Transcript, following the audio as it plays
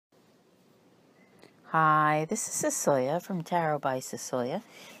Hi, this is Cecilia from Tarot by Cecilia,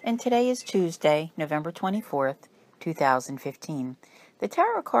 and today is Tuesday, November 24th, 2015. The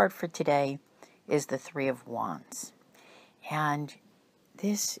tarot card for today is the Three of Wands, and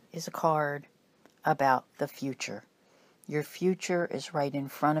this is a card about the future. Your future is right in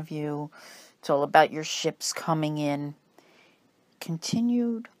front of you. It's all about your ships coming in.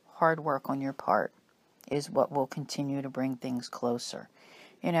 Continued hard work on your part is what will continue to bring things closer.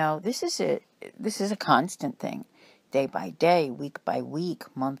 This is a constant thing. Day by day, week by week,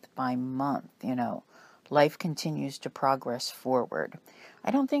 month by month, life continues to progress forward.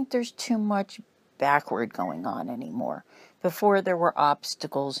 I don't think there's too much backward going on anymore. Before there were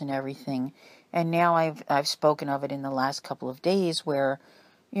obstacles and everything, and now I've spoken of it in the last couple of days where,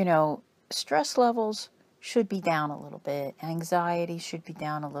 stress levels should be down a little bit, anxiety should be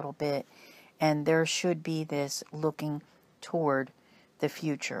down a little bit, and there should be this looking toward the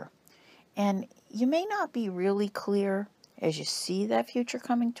future. And you may not be really clear as you see that future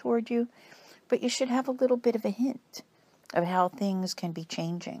coming toward you, but you should have a little bit of a hint of how things can be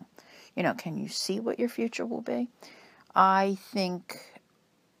changing. Can you see what your future will be? I think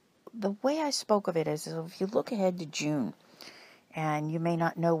the way I spoke of it is if you look ahead to June, and you may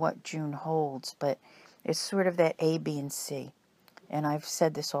not know what June holds, but it's sort of that A, B, and C. And I've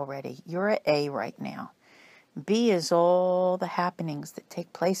said this already. You're at A right now. B is all the happenings that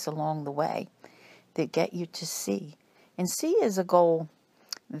take place along the way that get you to C. And C is a goal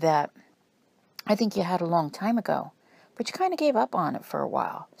that I think you had a long time ago, but you kind of gave up on it for a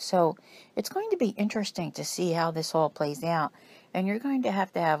while. So it's going to be interesting to see how this all plays out. And you're going to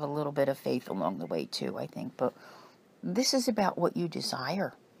have a little bit of faith along the way too, I think. But this is about what you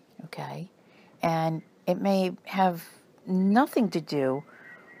desire, okay? And it may have nothing to do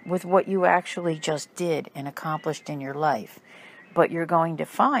with what you actually just did and accomplished in your life. But you're going to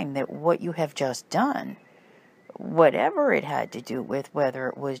find that what you have just done, whatever it had to do with, whether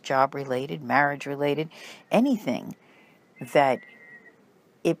it was job-related, marriage-related, anything, that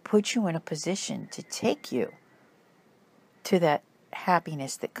it puts you in a position to take you to that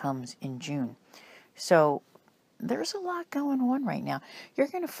happiness that comes in June. So there's a lot going on right now. You're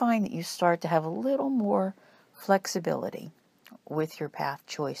going to find that you start to have a little more flexibility with your path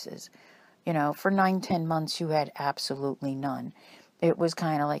choices. For 9-10 months, you had absolutely none. It was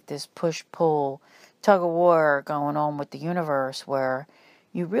kind of like this push-pull, tug-of-war going on with the universe where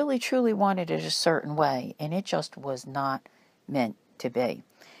you really, truly wanted it a certain way, and it just was not meant to be.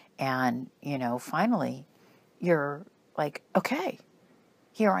 And, finally, you're like, okay,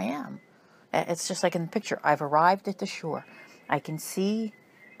 here I am. It's just like in the picture. I've arrived at the shore. I can see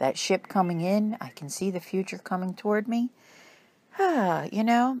that ship coming in. I can see the future coming toward me.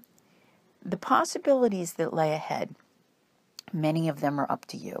 The possibilities that lay ahead, many of them are up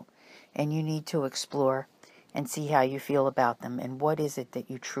to you, and you need to explore and see how you feel about them and what is it that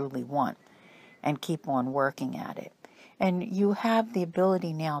you truly want, and keep on working at it. And you have the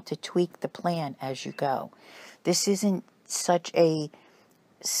ability now to tweak the plan as you go. This isn't such a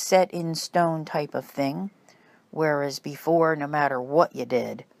set in stone type of thing, whereas before, no matter what you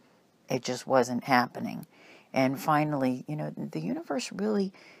did, it just wasn't happening. And finally, the universe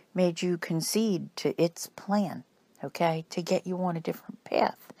really made you concede to its plan, okay, to get you on a different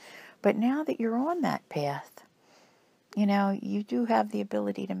path. But now that you're on that path, you do have the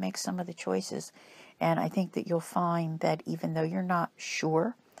ability to make some of the choices. And I think that you'll find that even though you're not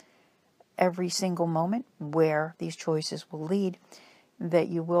sure every single moment where these choices will lead, that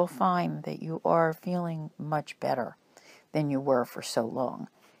you will find that you are feeling much better than you were for so long.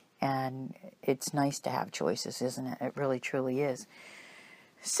 And it's nice to have choices, isn't it? It really, truly is.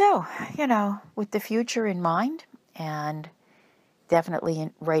 So, with the future in mind and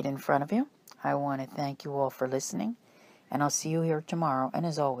definitely right in front of you, I want to thank you all for listening. And I'll see you here tomorrow. And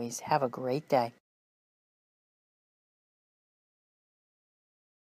as always, have a great day.